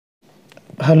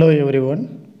Hello everyone.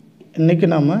 இன்னைக்கு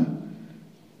நாம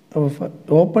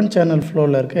open channel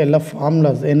ஃப்ளோல இருக்க எல்லா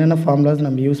ஃபார்முலாஸ் என்னென்ன ஃபார்முலாஸ்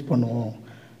நம்ம யூஸ் பண்ணுவோம்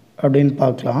அப்படினு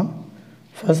பார்க்கலாம்.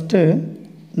 ஃபர்ஸ்ட்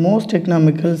மோஸ்ட்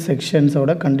எகனாமிக்கல் செக்ஷன்ஸ்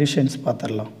ஓட கண்டிஷன்ஸ்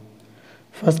பார்த்தறலாம்.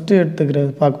 ஃபர்ஸ்ட்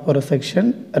எடுத்துக்கிறது பார்க்க போற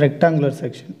செக்ஷன் ரெக்டாங்குலர்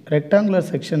செக்ஷன். ரெக்டாங்குலர்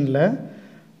செக்ஷன்ல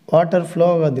water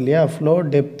flow ஆகுதுலையா, flow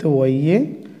depth y,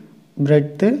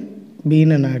 breadth b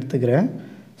ன்னு நான் எடுத்துக்கிறேன்.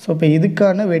 சோ இப்போ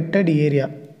இதுக்கான வெட்டட் ஏரியா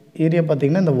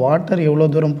பார்த்தீங்கன்னா இந்த வாட்டர் எவ்வளோ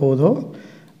தூரம் போகுதோ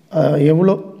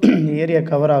எவ்வளோ ஏரியா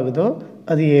கவர் ஆகுதோ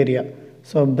அது area.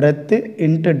 So breadth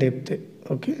into depth,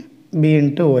 okay, B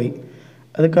into Y.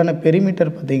 அதுக்கான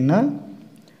பெரிமீட்டர் பார்த்தீங்கன்னா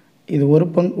இது ஒரு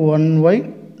பங்கு 1y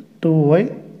 2y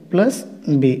plus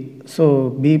B. So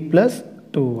B plus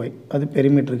 2y அது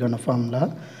பெரிமீட்டருக்கான ஃபார்முலா.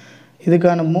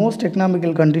 இதுக்கான மோஸ்ட்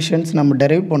எக்கனாமிக்கல் கண்டிஷன்ஸ் நம்ம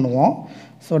டெரைவ் பண்ணுவோம்.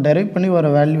 ஸோ டெரைவ் பண்ணி வர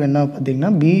வேல்யூ என்ன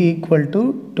பார்த்தீங்கன்னா b equal to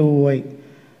 2y,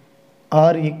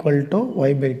 r equal to y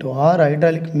by 2. r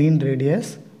hydraulic mean radius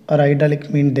or hydraulic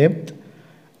mean depth,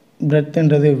 breadth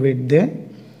என்றது width.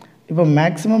 இப்போ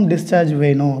maximum discharge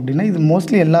வேணும் அப்படின்னா இது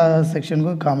மோஸ்ட்லி எல்லா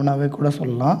செக்ஷனுக்கும் காமனாகவே கூட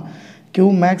சொல்லலாம். q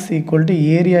max equal to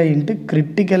area into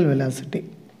critical velocity.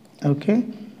 Okay,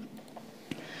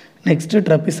 next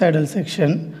trapezoidal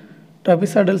section.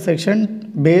 trapezoidal section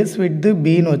base width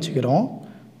b ன்னு வச்சுக்கிறோம்.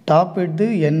 Top width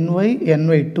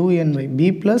ny 2ny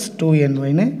b plus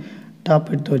 2ny ன்னு டாப்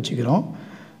எடுத்து வச்சுக்கிறோம்.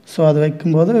 ஸோ அது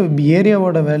வைக்கும்போது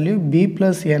ஏரியாவோட value b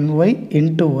plus ny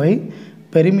into Y,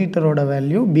 பெரிமீட்டரோட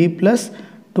value b plus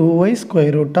 2y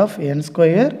square root of n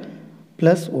square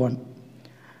plus 1.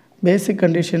 Basic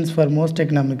conditions for most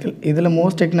economical. இதில்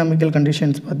most economical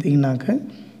conditions பார்த்தீங்கன்னாக்க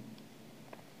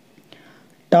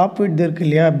top width இருக்கு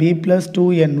இல்லையா, b plus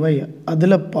 2ny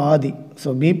அதில் பாதி.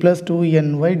 So b plus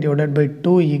 2ny divided by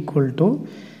 2 equal to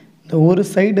இந்த ஒரு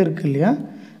side இருக்கு இல்லையா,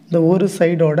 இந்த ஒரு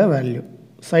சைடோட value,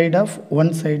 side of one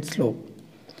side slope.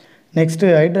 Next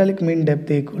hydraulic mean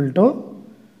depth equal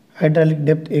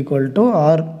to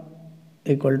R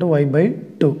equal to Y by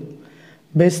 2.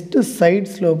 Best side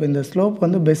slope, இந்த slope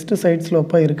வந்து பெஸ்ட் சைட்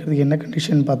ஸ்லோப்பாக இருக்கிறதுக்கு என்ன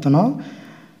கண்டிஷன் பார்த்தோன்னா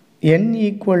n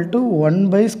equal to 1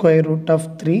 by square root of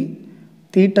 3,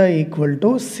 theta equal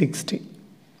to 60.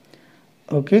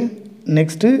 Okay,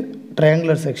 next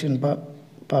triangular section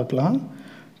பார்க்கலாம்.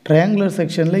 Triangular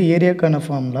செக்ஷனில் ஏரியாக்கான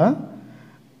formula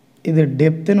இது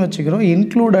டெப்த்துன்னு வச்சுக்கிறோம்.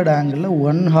 Included ஆங்கிளில்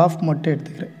 1/2 மட்டும்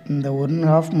எடுத்துக்கிறேன். இந்த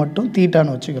 1/2 மட்டும்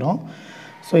தீட்டான்னு வச்சுக்கிறோம்.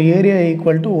 So area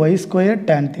equal to Y square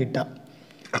tan theta,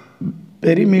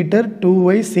 perimeter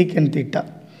 2y சீக்கன் தீட்டா.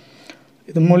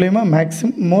 இது மூலயமா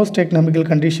மோஸ்ட் எக்கனாமிக்கல்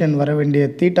கண்டிஷன் வர வேண்டிய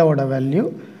தீட்டாவோட value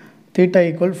theta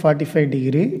equal 45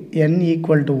 degree, n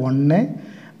equal to 1,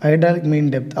 hydraulic mean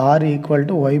depth r equal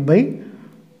to Y by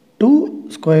 2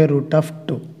 square root of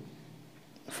 2.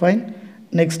 Fine.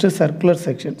 Next circular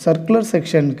section. Circular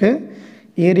செக்ஷனுக்கு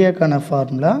ஏரியாக்கான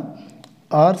formula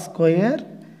R square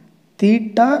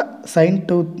theta sine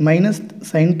 2 minus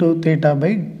sign 2 theta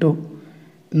by 2,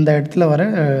 இந்த இடத்துல வர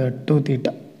 2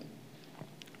 theta.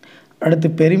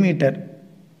 அடுத்து perimeter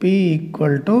p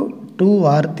equal to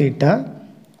 2r theta.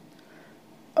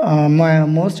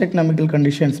 Most economical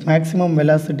conditions maximum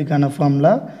வெலாசிட்டிக்கான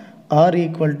formula r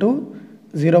equal to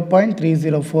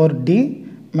 0.304 d.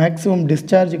 Maximum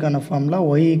டிஸ்சார்ஜுக்கான formula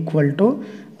y equal to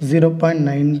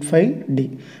 0.95 d.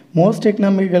 Most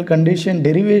economical condition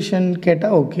derivation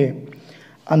கேட்டால் okay,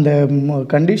 அந்த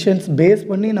conditions base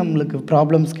பண்ணி நம்மளுக்கு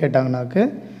problems கேட்டாங்கனாக்க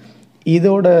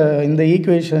இதோட இந்த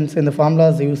ஈக்குவேஷன்ஸ் இந்த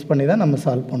formulas use பண்ணி தான் நம்ம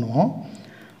சால்வ் பண்ணுவோம்.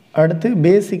 அடுத்து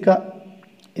பேசிக்காக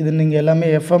இது நீங்கள் எல்லாமே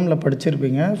எஃப்எம்மில்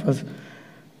படிச்சிருப்பீங்க. ஃபஸ்ட்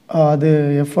அது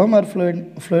FM R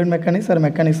fluid mechanics R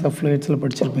mechanics of ஃப்ளூயிட்ஸில்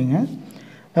படிச்சிருப்பீங்க.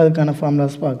 அதுக்கான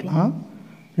ஃபார்முலாஸ் பார்க்கலாம்.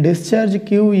 Discharge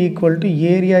Q equal to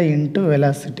area into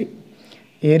velocity.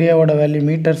 ஏரியாவோட value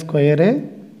metre square,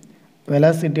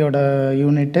 வெலாசிட்டியோட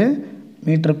unit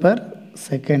metre per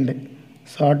second.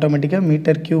 So ஆட்டோமேட்டிக்காக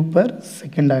மீட்டர் கியூப் பர்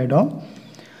செகண்ட் ஆகிடும்.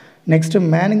 Next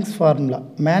மேனிங்ஸ் formula.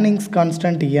 மேனிங்ஸ்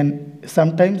constant n.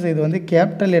 Sometimes இது வந்து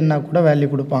capital என்ன கூட value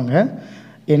கொடுப்பாங்க.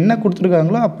 என்ன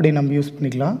கொடுத்துருக்காங்களோ அப்படி நம்ம யூஸ்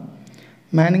பண்ணிக்கலாம்.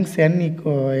 மேனிங்ஸ்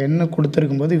n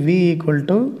கொடுத்துருக்கும்போது v equal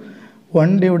to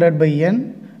 1 divided by n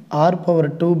r power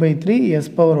 2/3 s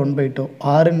power 1/2.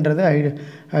 rன்றது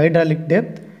hydraulic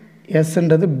depth,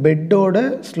 sன்றது பெட்டோட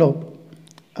slope,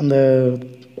 அந்த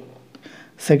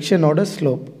செக்ஷனோட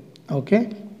ஸ்லோப். ஓகே,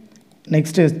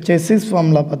 நெக்ஸ்ட்டு செஸ்ஸிஸ்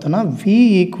ஃபார்முலா பார்த்தோன்னா v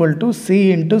equal to c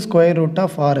into square root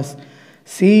of rs.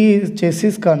 c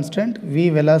செஸ்ஸிஸ் constant, v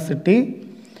velocity,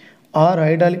 r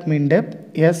hydraulic mean depth,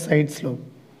 s side slope.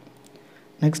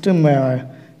 Next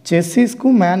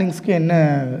செஸ்ஸிஸ்க்கும் மேனிங்ஸ்க்கும் என்ன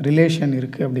relation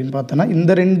இருக்குது அப்படின்னு பார்த்தோன்னா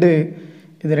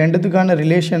இது ரெண்டுத்துக்கான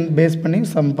relation base பண்ணி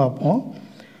some பார்ப்போம்.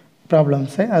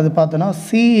 Problems. அது பார்த்தோன்னா C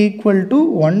equal to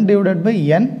 1 divided by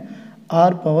n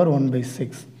r power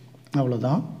 1/6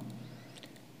 அவ்வளோதான்.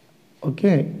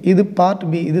 ஓகே, இது பார்ட்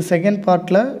பி. இது செகண்ட்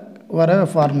பார்ட்டில் வர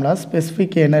formula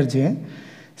specific energy.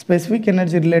 Specific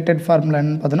energy related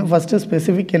ஃபார்முலான்னு பார்த்தோன்னா first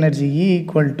specific energy E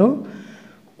equal to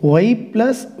y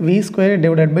plus V square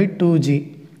divided by 2g.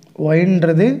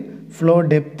 ஒய்ன்றது flow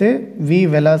depth, v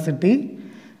velocity,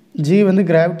 g வந்து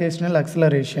gravitational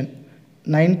acceleration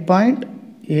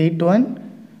 9.81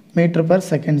 metre per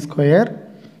second square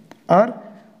R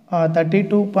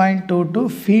 32.22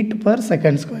 feet per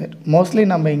second square. Mostly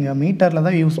நம்ம இங்கே மீட்டரில்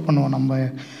தான் use பண்ணுவோம். நம்ம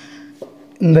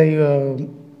இந்த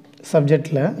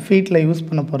சப்ஜெக்டில் ஃபீட்டில் யூஸ்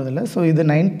பண்ண போகிறதில்ல. ஸோ இது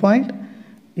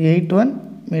 9.81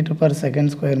 மீட்டர் பர்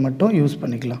செகண்ட் ஸ்கொயர் மட்டும் யூஸ்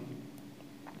பண்ணிக்கலாம்.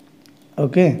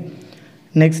 Okay,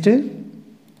 next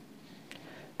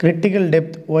critical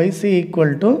depth yc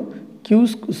equal to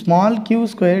small q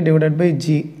square divided by g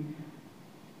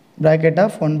bracket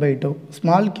of 1/2.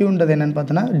 small q ன்றது என்னன்னு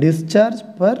பார்த்தோன்னா discharge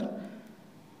per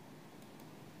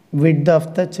width of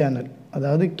the channel,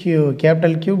 அதாவது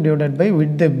capital Q divided by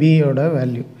width b ஓட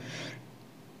value,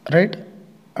 right.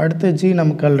 அடுத்து g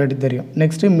நமக்கு already தெரியும்.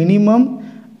 Next minimum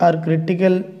R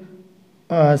critical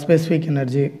specific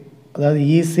energy, அதாவது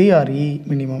EC R E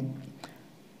minimum.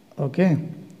 Okay,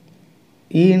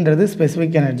 ஈன்றது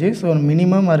specific energy. So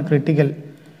minimum R critical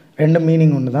ரெண்டு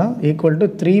meaning ஒன்று தான். Equal to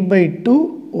 3/2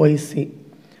 YC.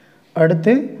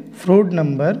 அடுத்து fruit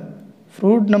number.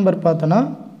 Fruit number பார்த்தோன்னா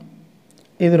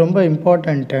இது ரொம்ப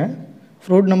important.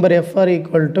 Fruit number FR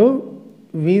equal to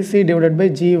VC divided by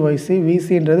GYC.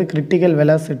 VCன்றது critical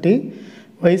velocity,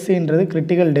 YCன்றது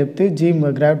critical depth, G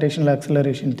gravitational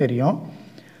acceleration தெரியும்.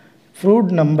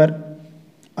 Fruit number,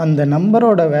 அந்த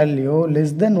நம்பரோட வேல்யூ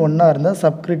லெஸ் தென் 1 இருந்தால்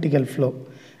சப்கிரிட்டிக்கல் ஃப்ளோ,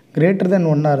 கிரேட்டர் தென்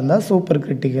 1 இருந்தால் super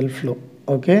critical flow.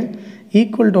 Okay,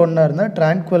 equal to 1 இருந்தால்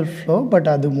ட்ரான்குவல் flow. But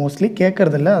அது mostly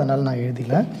கேட்குறதில்ல, அதனால் நான்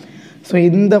எழுதில. So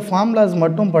இந்த ஃபார்முலாஸ்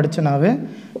மட்டும் படித்தனாவே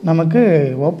நமக்கு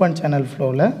ஓப்பன் சேனல்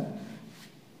ஃப்ளோவில்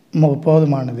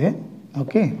போதுமானது.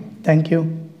 Okay, thank you.